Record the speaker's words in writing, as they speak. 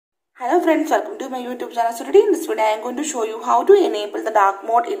Hello friends, welcome to my YouTube channel. So today in this video I am going to show you how to enable the dark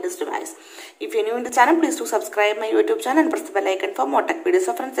mode in this device. If you are new in the channel, please do subscribe my YouTube channel and press the bell icon for more tech videos.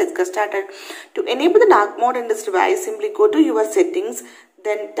 So friends, let's get started. To enable the dark mode in this device, simply go to your settings,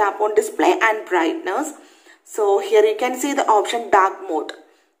 then tap on display and brightness. So here you can see the option dark mode.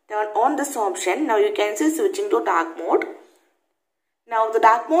 Turn on this option. Now you can see switching to dark mode. Now the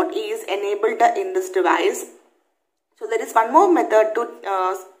dark mode is enabled in this device. So there is one more method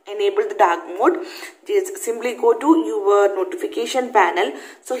to enable the dark mode. Just simply go to your notification panel.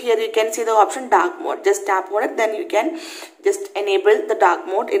 So here you can see the option dark mode. Just tap on it, then you can just enable the dark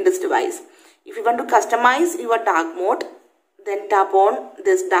mode in this device. If you want to customize your dark mode, then tap on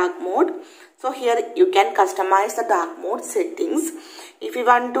this dark mode. So here you can customize the dark mode settings. If you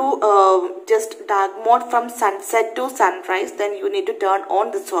want to just dark mode from sunset to sunrise, then you need to turn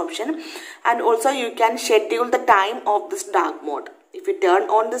on this option, and also you can schedule the time of this dark mode. If you turn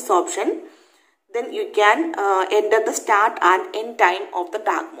on this option, then you can enter the start and end time of the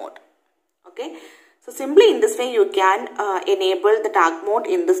dark mode. Okay. So simply in this way you can enable the dark mode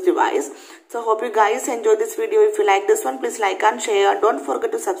in this device. So hope you guys enjoyed this video. If you like this one, please like and share. Don't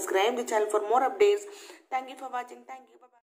forget to subscribe the channel for more updates. Thank you for watching. Thank you. Bye-bye.